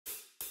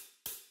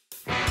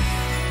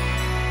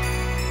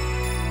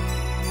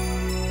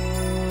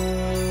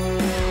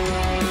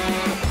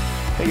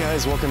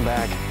guys, welcome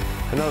back.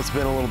 I know it's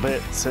been a little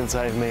bit since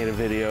I've made a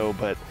video,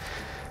 but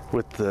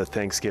with the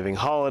Thanksgiving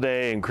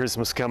holiday and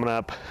Christmas coming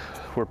up,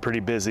 we're pretty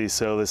busy,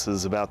 so this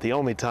is about the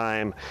only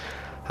time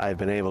I've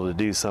been able to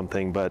do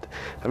something. But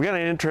I've got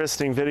an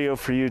interesting video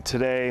for you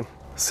today.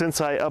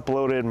 Since I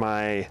uploaded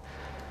my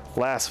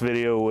last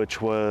video, which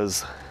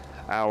was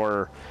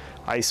our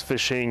ice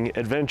fishing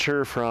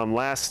adventure from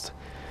last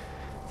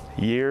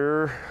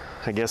year,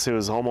 I guess it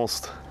was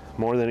almost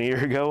more than a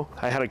year ago,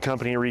 I had a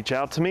company reach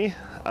out to me.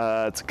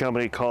 It's a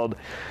company called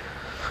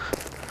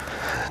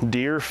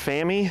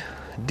Deerfamy,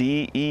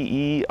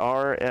 D-E-E-R-F-A-M-Y.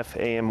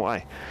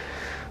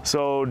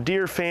 So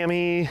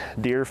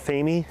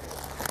Deerfamy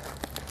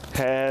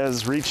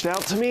has reached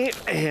out to me,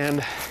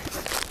 and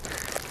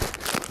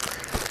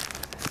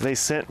they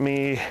sent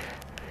me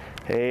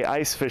a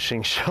ice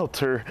fishing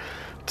shelter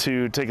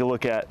to take a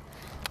look at.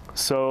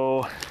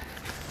 So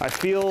I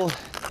feel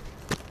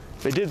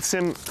they did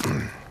send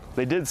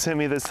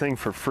me this thing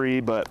for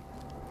free, but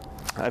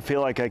I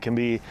feel like I can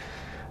be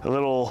a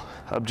little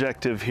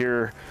objective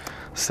here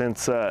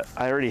since I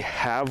already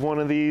have one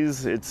of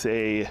these. It's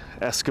a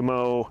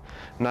Eskimo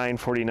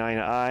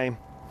 949i.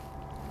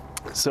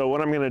 So what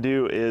I'm gonna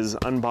do is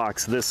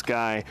unbox this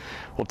guy.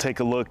 We'll take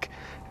a look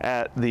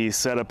at the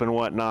setup and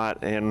whatnot,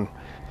 and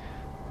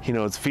you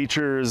know, its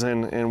features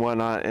and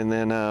whatnot, and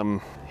then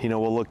you know,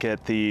 we'll look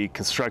at the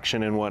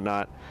construction and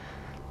whatnot.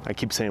 I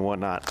keep saying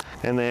whatnot.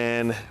 And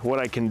then what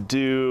I can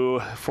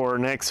do for our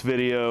next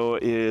video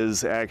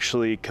is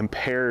actually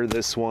compare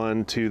this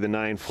one to the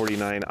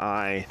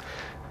 949i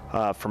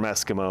from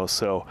Eskimo.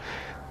 So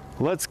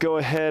let's go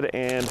ahead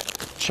and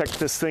check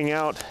this thing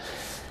out.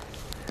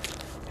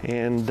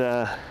 And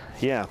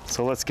yeah,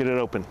 so let's get it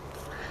open.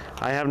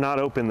 I have not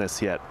opened this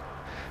yet,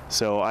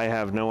 so I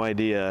have no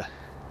idea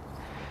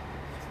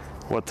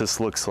what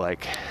this looks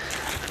like.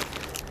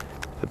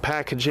 The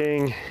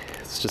packaging,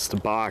 it's just a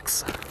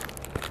box.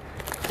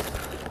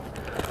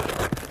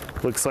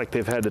 Looks like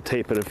they've had to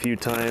tape it a few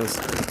times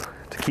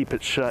to keep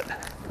it shut.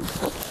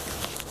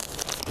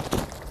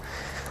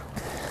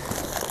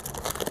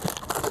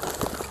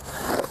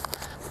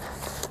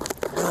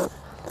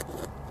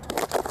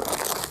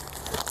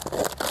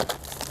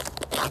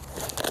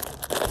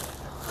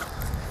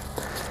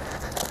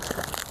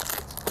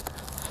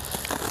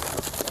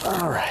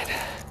 All right.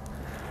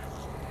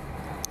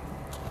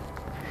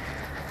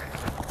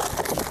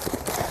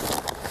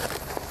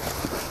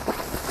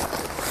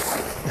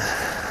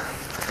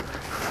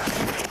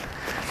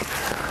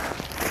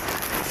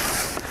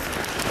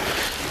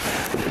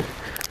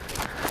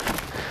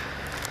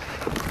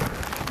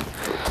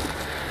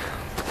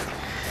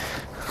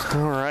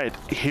 All right,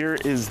 here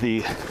is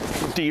the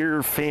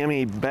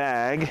Deerfamy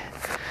bag,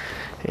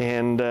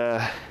 and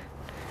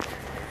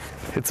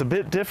it's a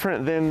bit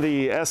different than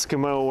the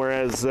Eskimo,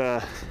 whereas,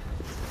 and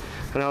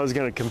I was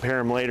gonna compare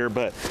them later,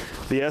 but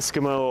the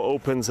Eskimo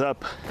opens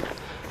up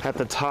at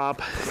the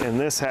top, and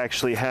this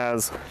actually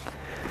has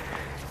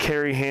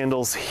carry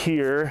handles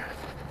here,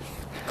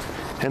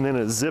 and then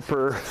a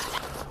zipper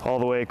all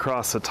the way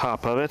across the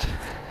top of it.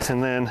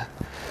 And then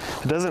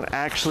it doesn't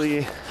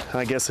actually,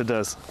 I guess it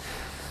does.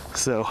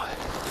 So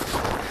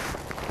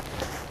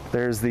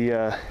there's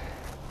the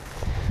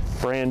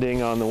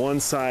branding on the one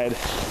side,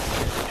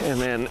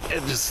 and then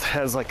it just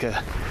has like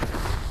a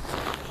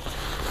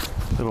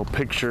little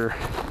picture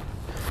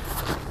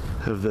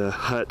of the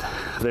hut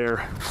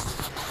there.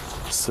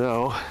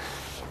 So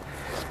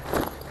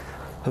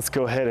let's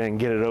go ahead and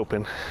get it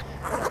open.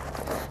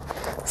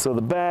 So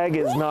the bag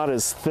is not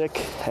as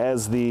thick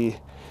as the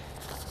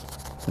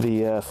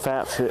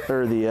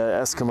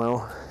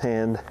Eskimo,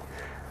 and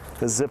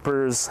the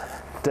zipper's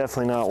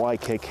definitely not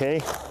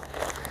YKK.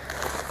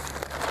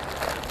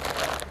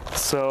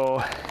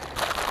 So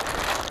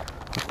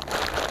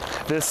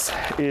this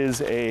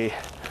is a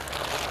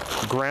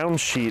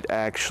ground sheet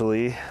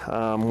actually,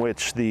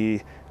 which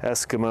the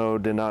Eskimo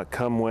did not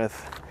come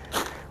with.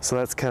 So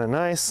that's kind of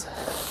nice.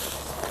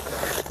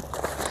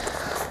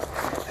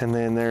 And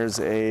then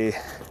there's a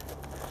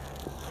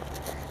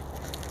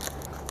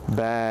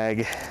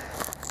bag.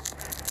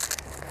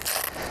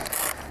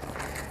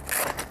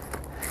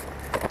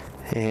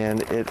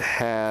 And it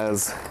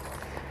has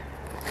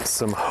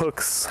some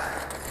hooks,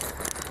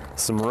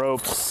 some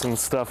ropes and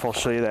stuff. I'll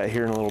show you that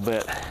here in a little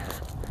bit.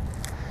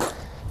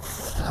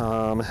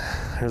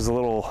 There's a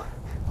little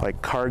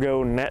like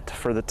cargo net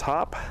for the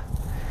top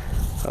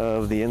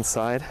of the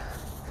inside.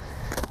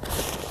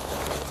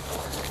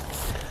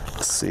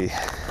 Let's see.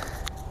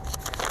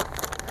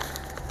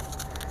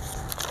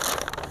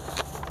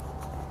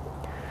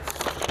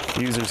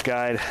 User's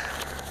guide.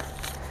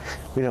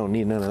 We don't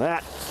need none of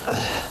that.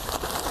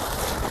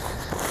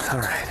 All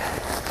right.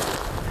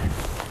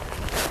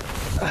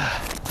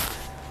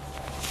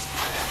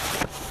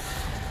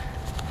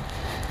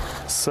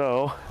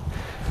 So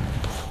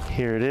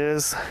here it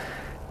is.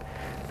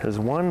 There's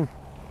one,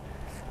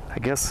 I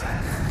guess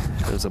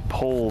there's a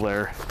pole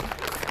there.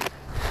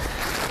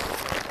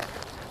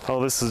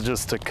 Oh, this is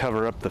just to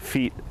cover up the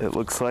feet, it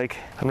looks like.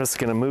 I'm just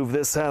gonna move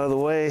this out of the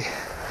way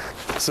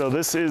So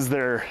this is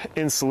their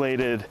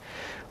insulated,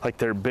 like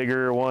their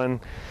bigger one.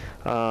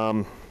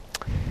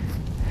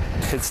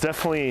 It's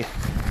definitely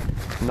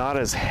not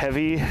as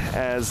heavy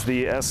as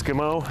the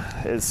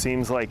Eskimo. It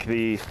seems like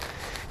the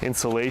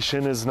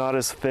insulation is not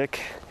as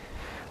thick.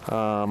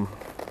 But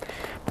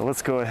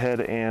let's go ahead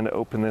and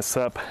open this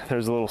up.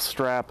 There's a little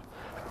strap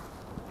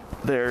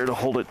there to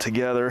hold it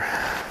together.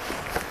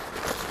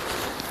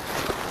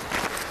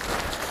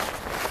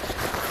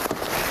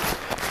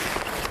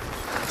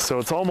 So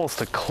it's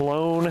almost a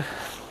clone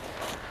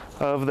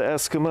of the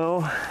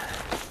Eskimo.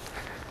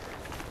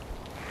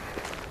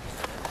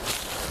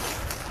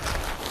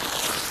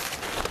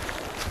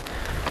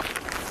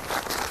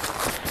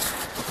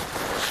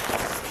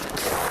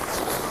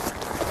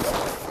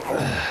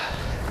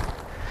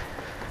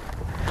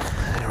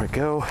 There we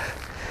go.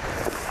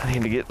 I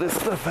need to get this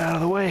stuff out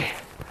of the way.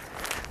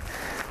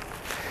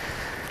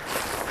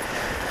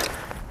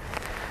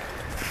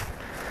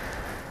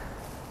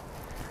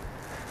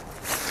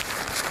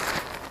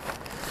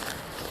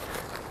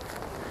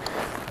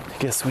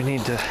 Guess we need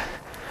to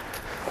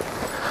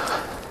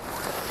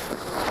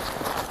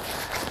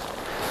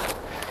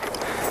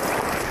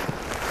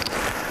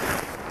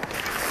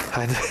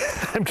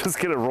I'm just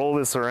gonna roll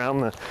this around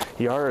the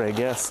yard, I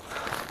guess.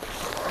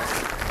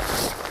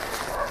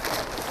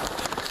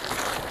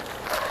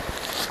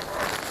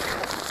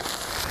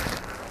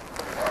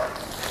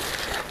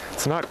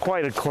 It's not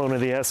quite a clone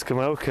of the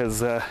Eskimo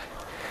because it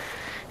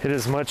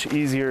is much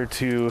easier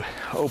to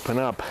open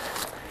up.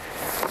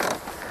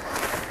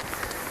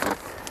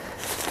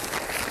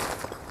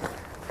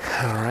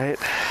 All right.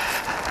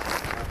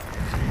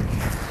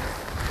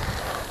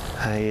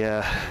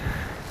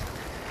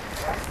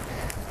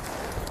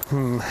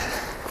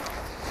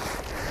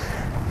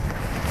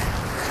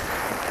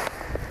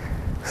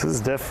 This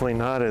is definitely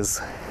not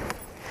as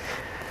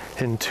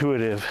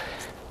intuitive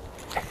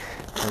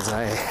as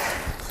I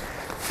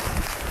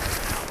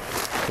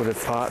would have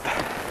thought.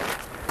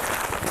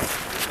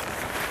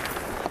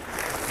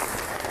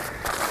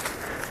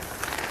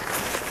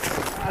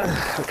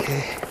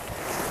 Okay.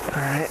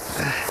 All right.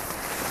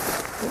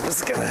 I'm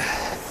just gonna.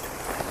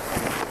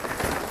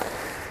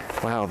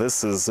 Wow,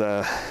 this is.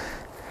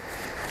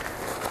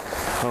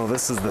 Oh,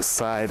 this is the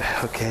side.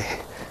 Okay.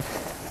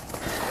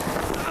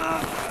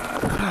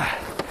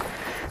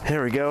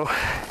 There we go.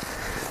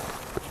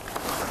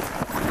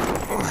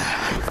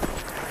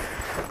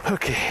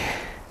 Okay.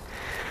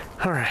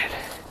 All right.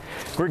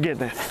 We're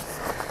getting it.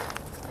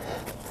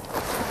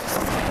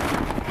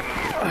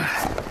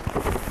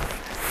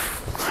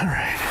 All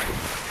right.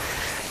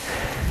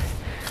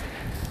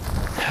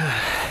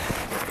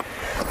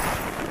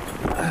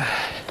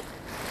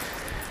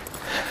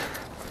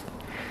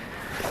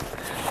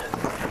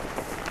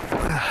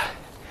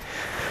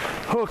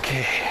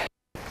 Okay.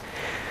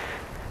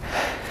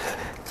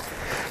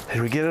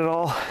 Did we get it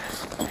all?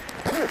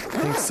 I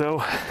think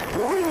so.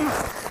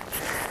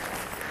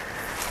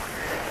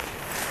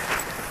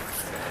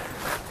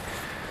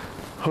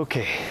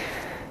 Okay.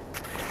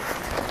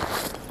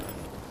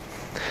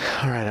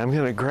 All right, I'm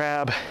gonna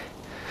grab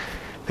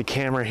the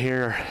camera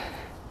here.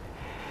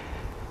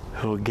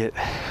 We'll get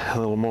a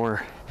little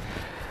more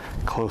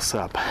close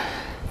up.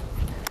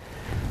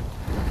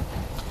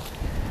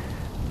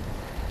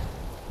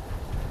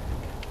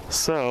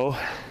 So,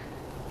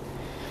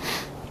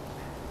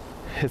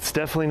 it's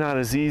definitely not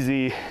as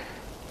easy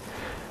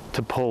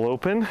to pull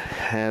open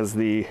as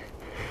the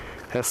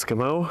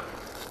Eskimo.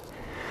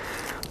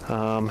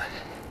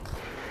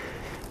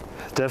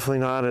 Definitely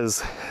not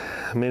as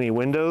many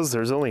windows.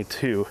 There's only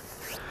 2.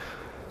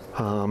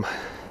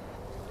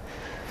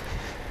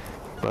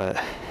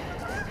 But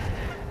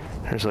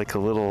there's like a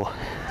little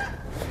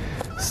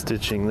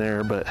stitching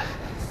there, but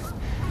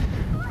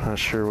I'm not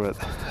sure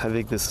what. I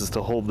think this is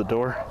to hold the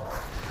door.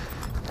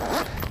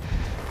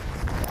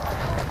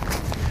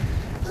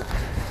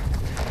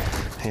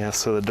 Yeah,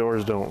 so the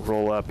doors don't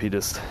roll up, you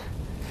just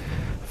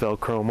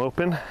Velcro them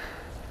open.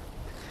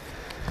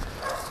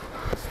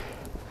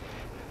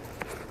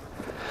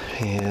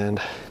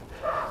 And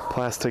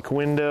plastic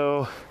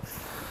window.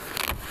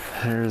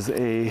 There's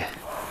a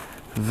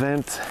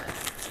vent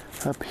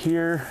up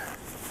here.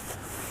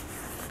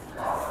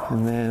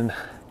 And then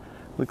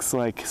looks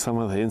like some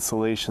of the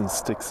insulation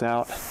sticks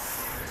out,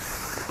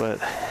 but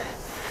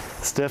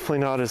it's definitely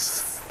not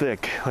as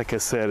thick, like I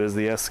said, as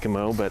the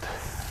Eskimo, but.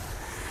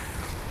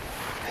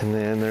 And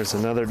then there's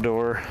another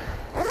door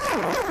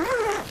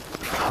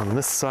on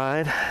this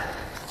side.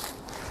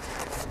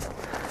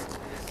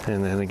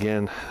 And then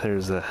again,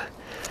 there's a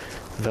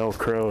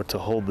Velcro to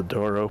hold the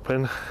door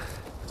open.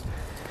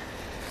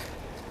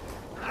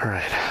 All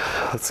right,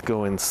 let's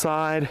go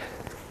inside.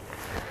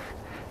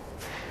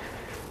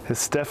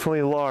 It's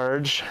definitely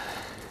large.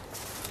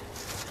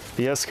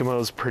 The Eskimo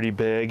is pretty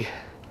big.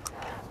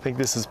 I think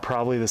this is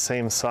probably the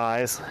same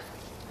size.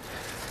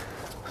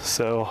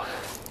 So,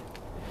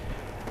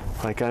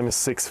 like I'm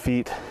 6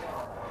 feet.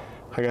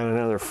 I got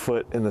another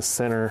foot in the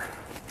center.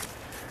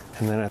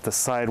 And then at the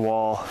side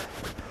wall,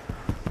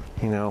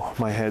 you know,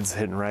 my head's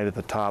hitting right at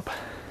the top.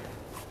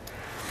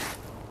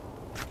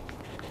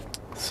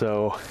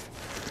 So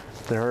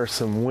there are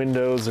some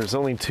windows. There's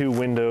only 2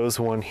 windows,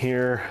 one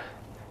here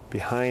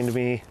behind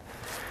me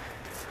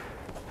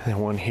and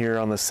one here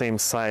on the same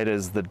side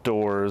as the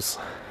doors.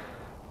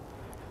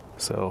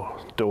 So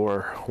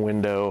door,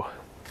 window,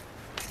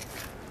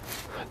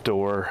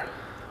 door,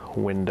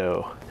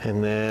 window.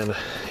 And then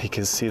you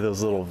can see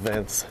those little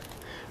vents.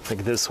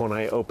 Like this one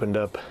I opened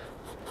up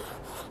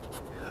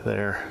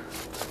there.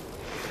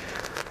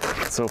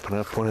 Let's open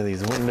up one of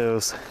these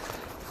windows.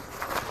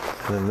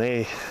 And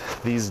then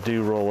these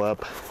do roll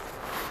up.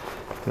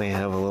 They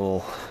have a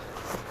little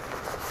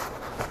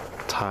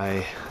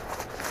tie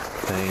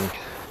thing.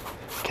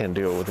 Can't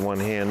do it with one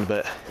hand,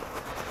 but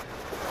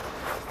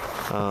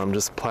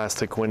just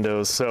plastic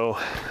windows. So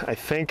I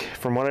think,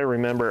 from what I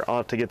remember, I'll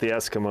have to get the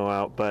Eskimo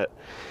out, but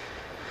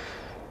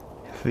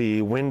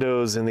the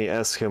windows in the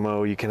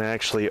Eskimo, you can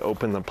actually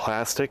open the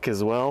plastic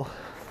as well,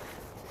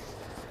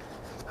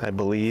 I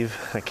believe.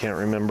 I can't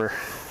remember.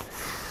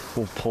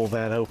 We'll pull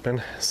that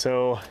open.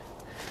 So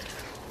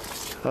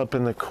up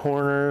in the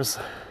corners,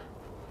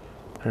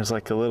 there's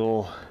like a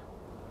little,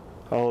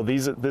 oh,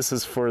 this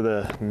is for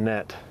the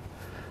net.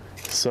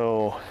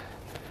 So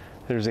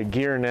there's a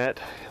gear net.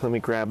 Let me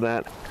grab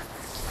that.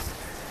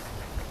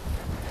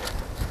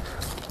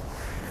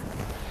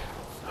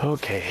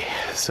 Okay,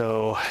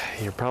 so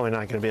you're probably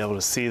not going to be able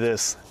to see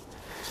this,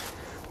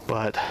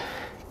 but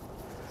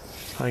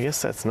I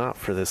guess that's not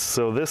for this.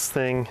 So this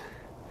thing,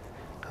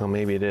 oh,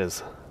 maybe it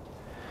is.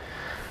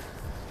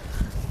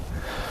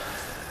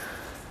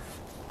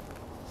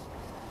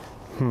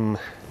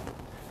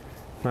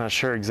 Not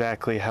sure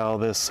exactly how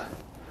this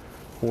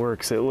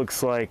works. It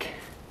looks like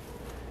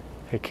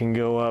it can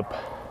go up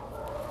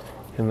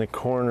in the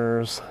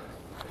corners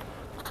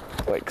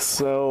like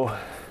so.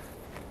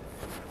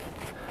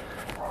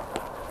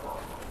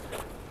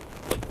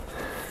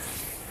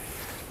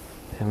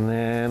 And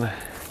then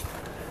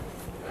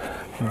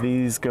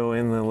these go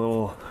in the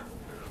little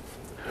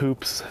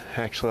hoops.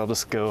 Actually, I'll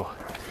just go,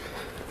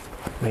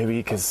 maybe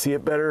you can see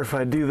it better if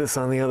I do this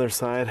on the other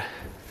side.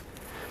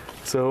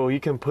 So you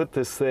can put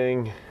this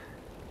thing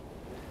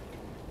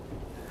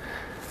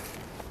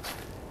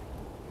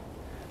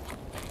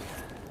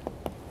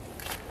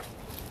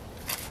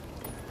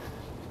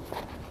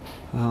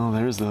oh,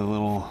 there's the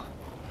little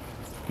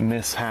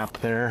mishap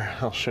there.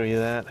 I'll show you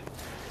that.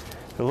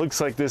 It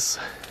looks like this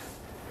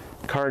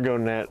cargo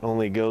net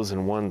only goes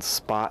in one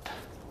spot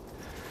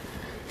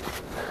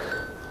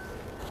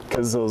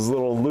because those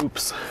little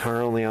loops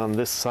are only on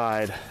this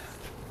side.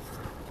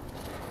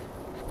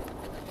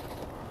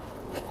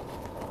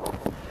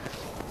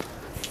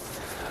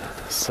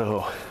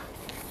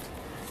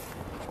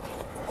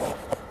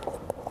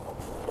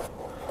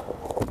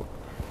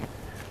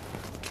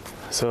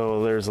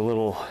 So there's a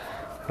little,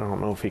 I don't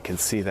know if you can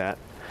see that.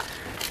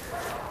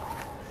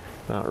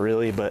 Not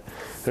really, but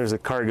there's a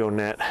cargo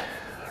net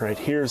right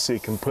here so you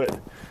can put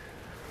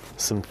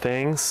some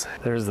things.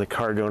 There's the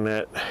cargo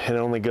net. It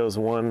only goes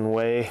one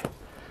way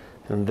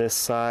on this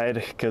side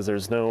because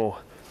there's no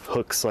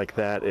hooks like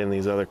that in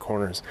these other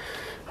corners.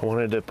 I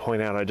wanted to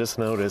point out, I just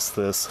noticed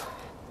this.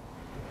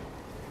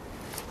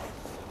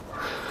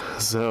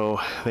 So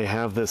they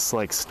have this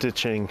like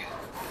stitching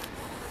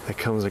that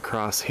comes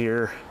across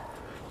here,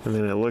 and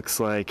then it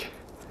looks like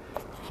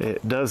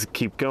it does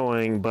keep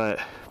going, but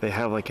they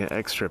have like an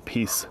extra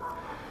piece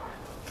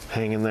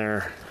hanging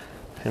there,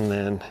 and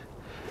then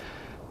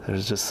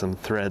there's just some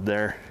thread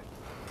there.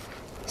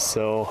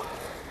 So,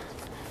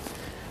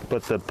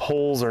 but the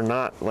poles are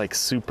not like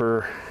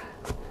super,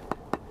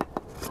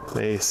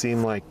 they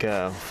seem like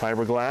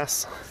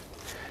fiberglass.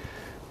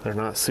 They're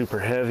not super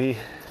heavy.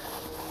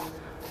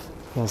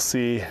 We'll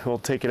see, we'll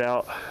take it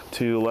out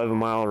to 11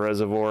 Mile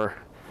Reservoir.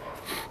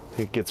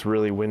 It gets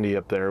really windy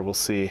up there, we'll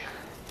see.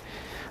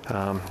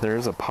 There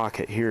is a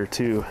pocket here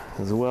too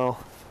as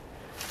well,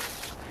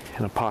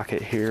 and a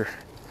pocket here.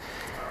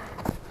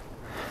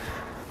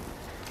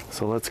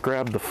 So let's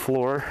grab the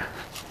floor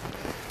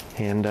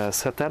and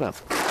set that up.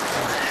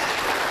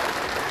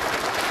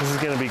 This is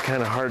gonna be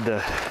kind of hard to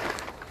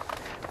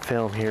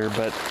film here,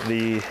 but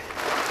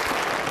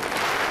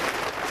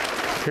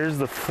here's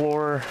the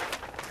floor.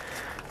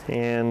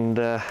 And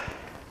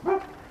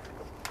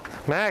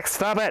Max,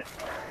 stop it!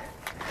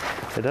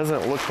 It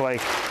doesn't look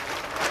like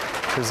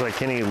there's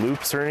like any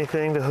loops or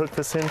anything to hook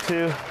this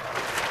into.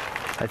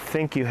 I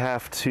think you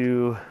have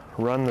to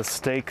run the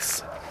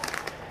stakes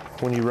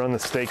when you run the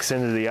stakes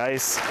into the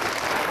ice.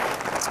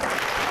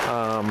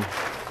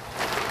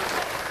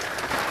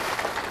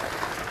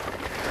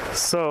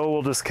 So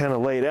we'll just kind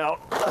of lay it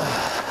out.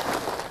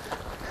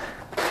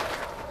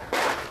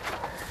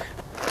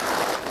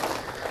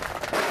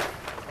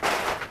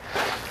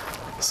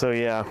 So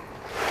yeah,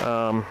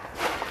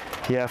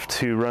 you have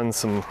to run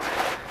some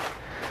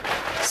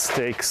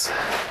stakes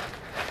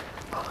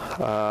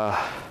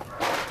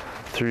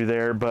through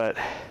there, but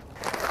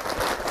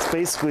it's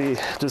basically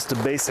just a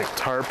basic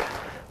tarp,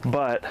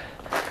 but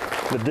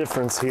the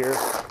difference here is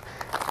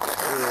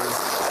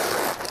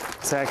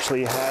this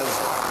actually has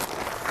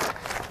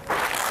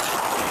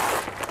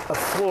a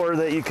floor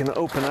that you can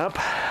open up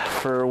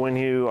for when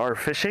you are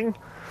fishing.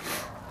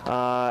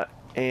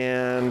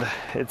 And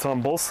it's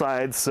on both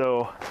sides,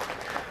 so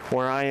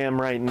where I am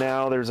right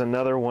now, there's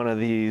another one of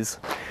these,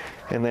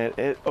 and then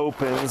it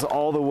opens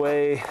all the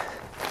way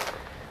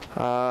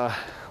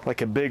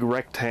like a big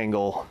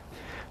rectangle,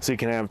 so you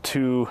can have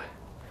two,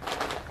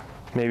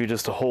 maybe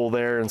just a hole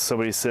there and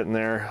somebody sitting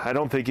there. I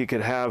don't think you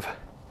could have,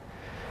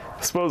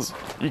 I suppose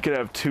you could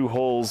have two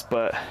holes,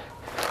 but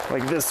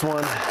like this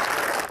one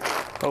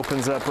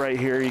opens up right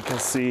here. You can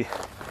see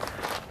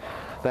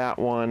that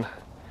one.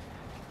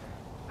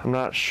 I'm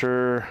not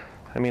sure.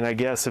 I mean, I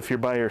guess if you're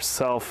by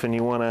yourself and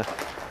you want to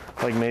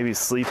like maybe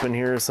sleep in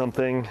here or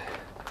something.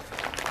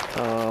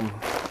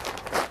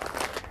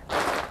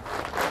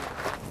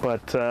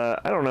 But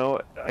I don't know.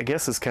 I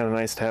guess it's kind of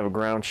nice to have a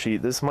ground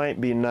sheet. This might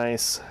be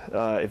nice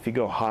if you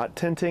go hot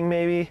tenting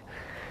maybe,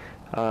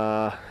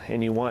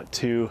 and you want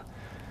to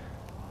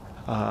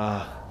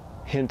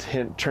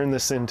hint, turn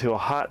this into a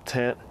hot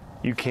tent.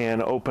 You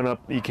can open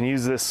up, you can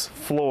use this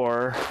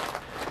floor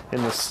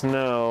in the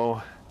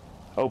snow,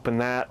 open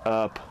that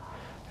up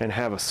and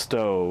have a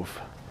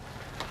stove.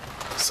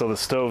 So the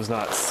stove's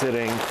not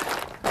sitting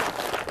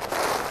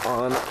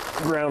on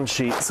ground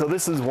sheet. So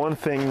this is one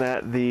thing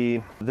that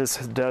this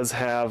does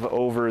have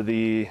over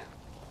the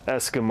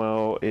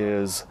Eskimo,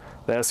 is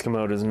the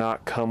Eskimo does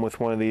not come with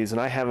one of these,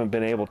 and I haven't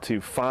been able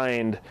to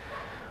find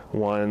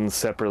one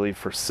separately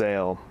for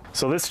sale.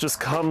 So this just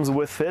comes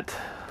with it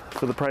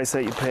for the price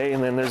that you pay,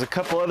 and then there's a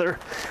couple other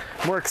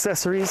more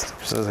accessories.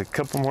 So there's a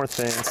couple more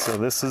things. So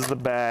this is the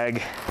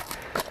bag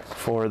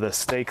for the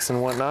stakes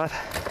and whatnot.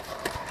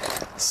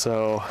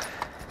 So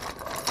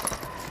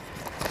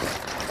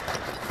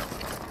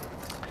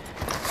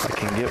I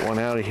can get one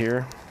out of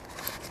here.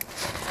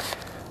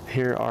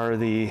 Here are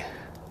the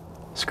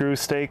screw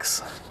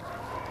stakes.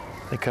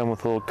 They come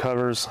with little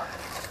covers,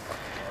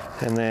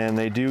 and then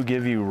they do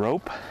give you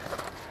rope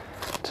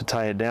to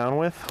tie it down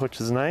with, which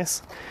is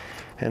nice.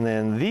 And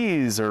then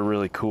these are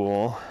really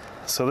cool.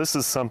 So this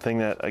is something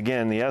that,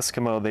 again, the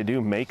Eskimo, they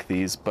do make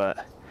these,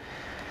 but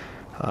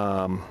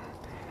the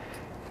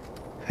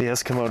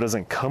Eskimo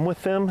doesn't come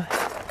with them.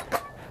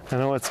 I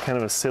know it's kind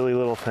of a silly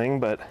little thing,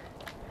 but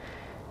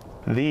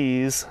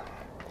these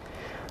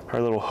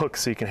are little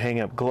hooks so you can hang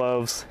up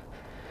gloves,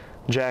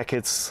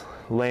 jackets,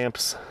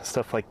 lamps,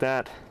 stuff like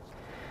that.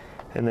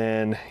 And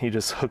then you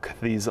just hook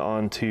these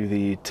onto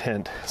the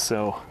tent.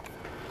 So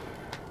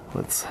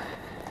let's,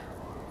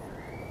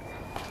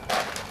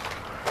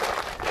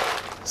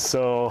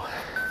 so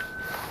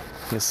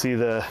you see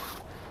the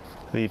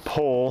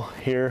pole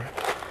here,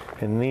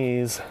 and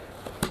these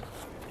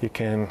you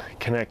can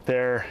connect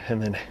there,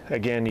 and then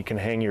again you can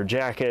hang your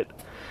jacket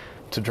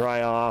to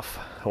dry off,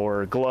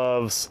 or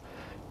gloves,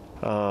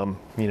 you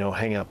know,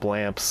 hang up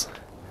lamps,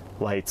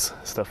 lights,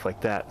 stuff like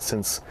that.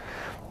 Since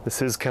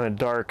this is kind of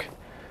dark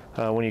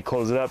when you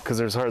close it up because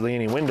there's hardly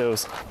any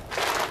windows.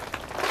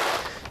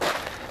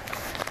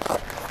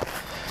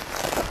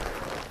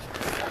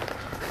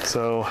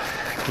 So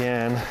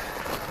again,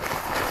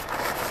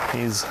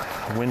 these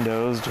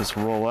windows just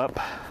roll up.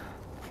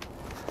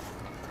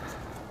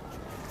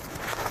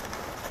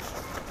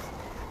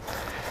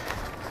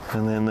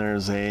 And then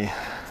there's a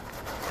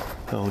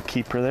little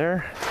keeper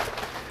there.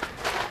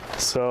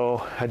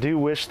 So I do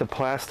wish the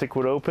plastic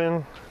would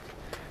open,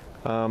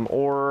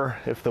 or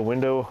if the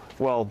window,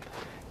 well,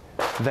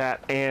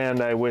 that,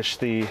 and I wish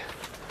the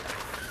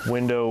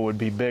window would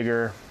be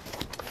bigger.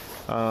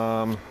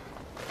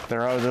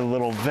 There are the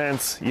little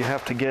vents. You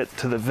have to get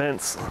to the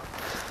vents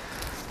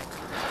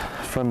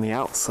from the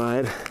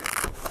outside.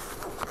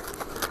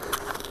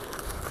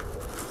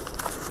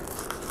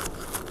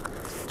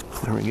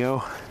 There we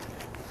go.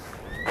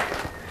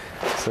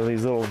 So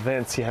these little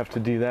vents, you have to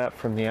do that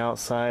from the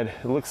outside.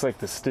 It looks like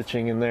the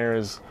stitching in there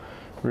is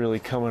really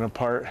coming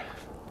apart.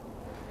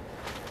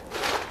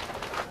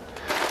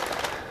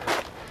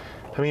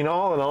 I mean,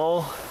 all in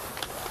all,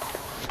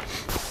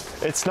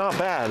 it's not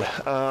bad.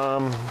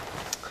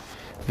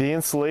 The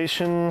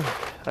insulation,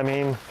 I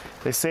mean,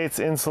 they say it's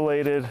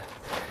insulated,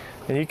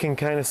 and you can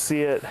kind of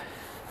see it,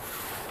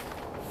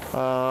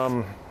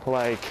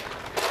 like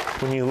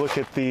when you look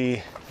at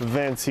the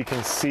vents, you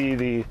can see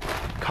the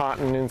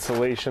cotton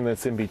insulation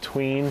that's in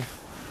between,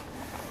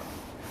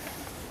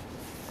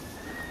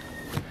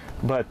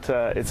 but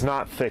it's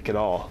not thick at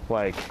all.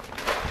 Like,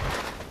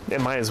 it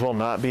might as well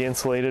not be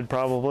insulated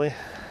probably,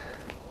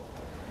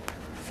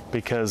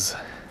 because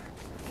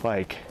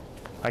like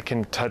I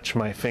can touch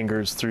my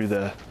fingers through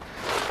the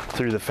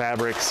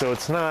fabric. So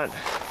it's not,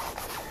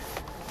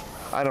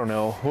 I don't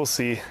know, we'll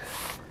see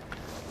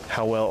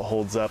how well it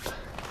holds up.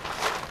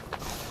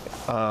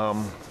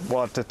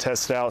 We'll have to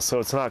test it out. So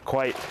it's not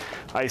quite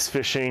ice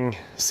fishing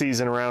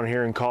season around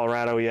here in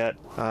Colorado yet.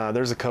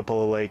 There's a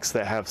couple of lakes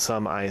that have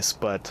some ice,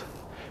 but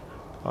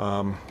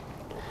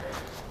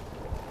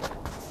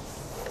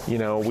you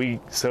know,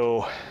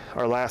 so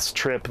our last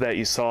trip that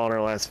you saw in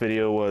our last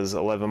video was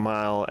 11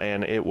 Mile,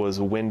 and it was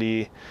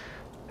windy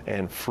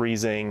and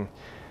freezing.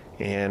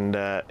 And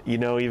you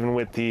know, even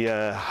with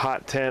the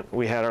hot tent,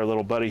 we had our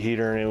little buddy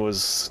heater, and it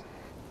was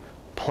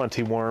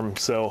plenty warm,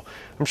 so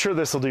I'm sure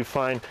this will do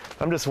fine.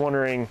 I'm just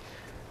wondering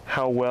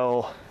how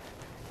well,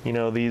 you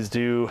know, these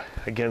do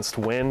against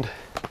wind,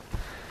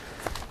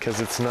 because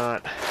it's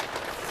not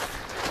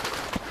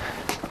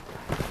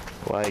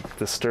like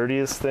the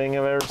sturdiest thing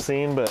I've ever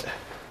seen, but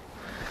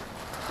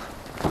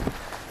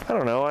I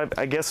don't know.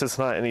 I guess it's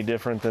not any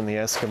different than the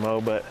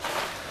Eskimo, but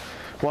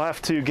we'll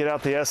have to get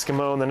out the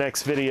Eskimo in the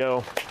next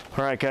video.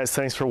 All right, guys,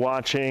 thanks for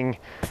watching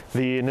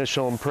the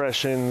initial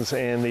impressions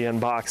and the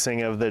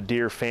unboxing of the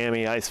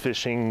Deerfamy ice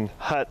fishing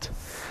hut.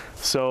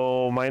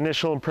 So my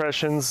initial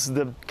impressions,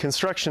 the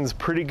construction's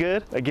pretty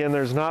good. Again,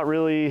 there's not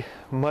really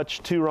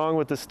much too wrong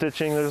with the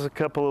stitching. There's a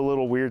couple of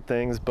little weird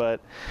things, but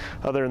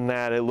other than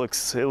that, it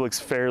looks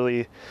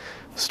fairly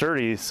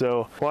sturdy.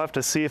 So we'll have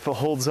to see if it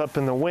holds up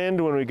in the wind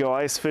when we go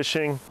ice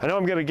fishing. I know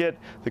I'm gonna get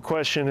the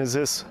question, is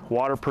this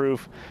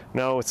waterproof?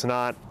 No, it's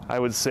not. I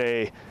would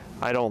say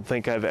I don't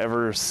think I've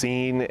ever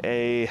seen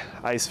a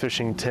ice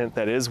fishing tent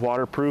that is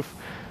waterproof.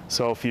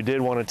 So if you did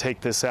want to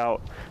take this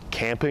out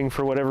camping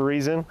for whatever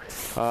reason,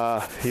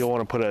 you'll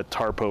want to put a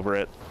tarp over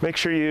it. Make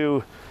sure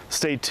you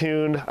stay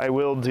tuned. I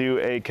will do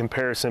a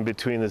comparison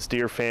between this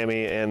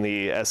Deerfamy and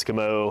the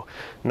Eskimo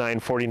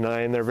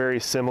 949. They're very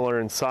similar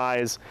in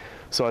size,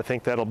 so I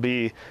think that'll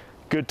be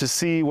good to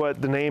see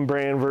what the name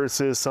brand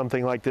versus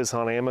something like this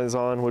on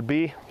Amazon would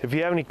be. If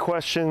you have any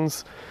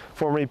questions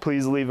for me,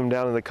 please leave them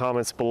down in the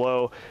comments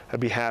below. I'd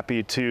be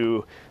happy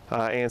to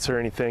answer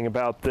anything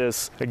about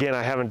this. Again,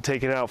 I haven't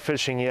taken it out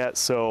fishing yet,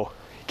 so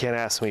you can't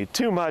ask me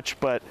too much,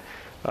 but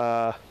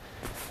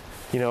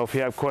you know, if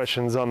you have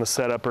questions on the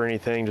setup or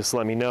anything, just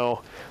let me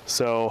know.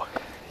 So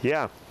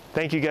yeah,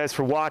 thank you guys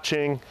for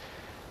watching.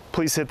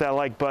 Please hit that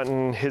like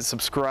button, hit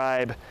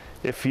subscribe.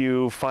 If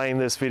you find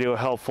this video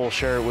helpful,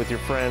 share it with your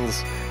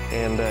friends,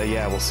 and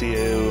yeah, we'll see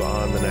you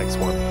on the next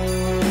one.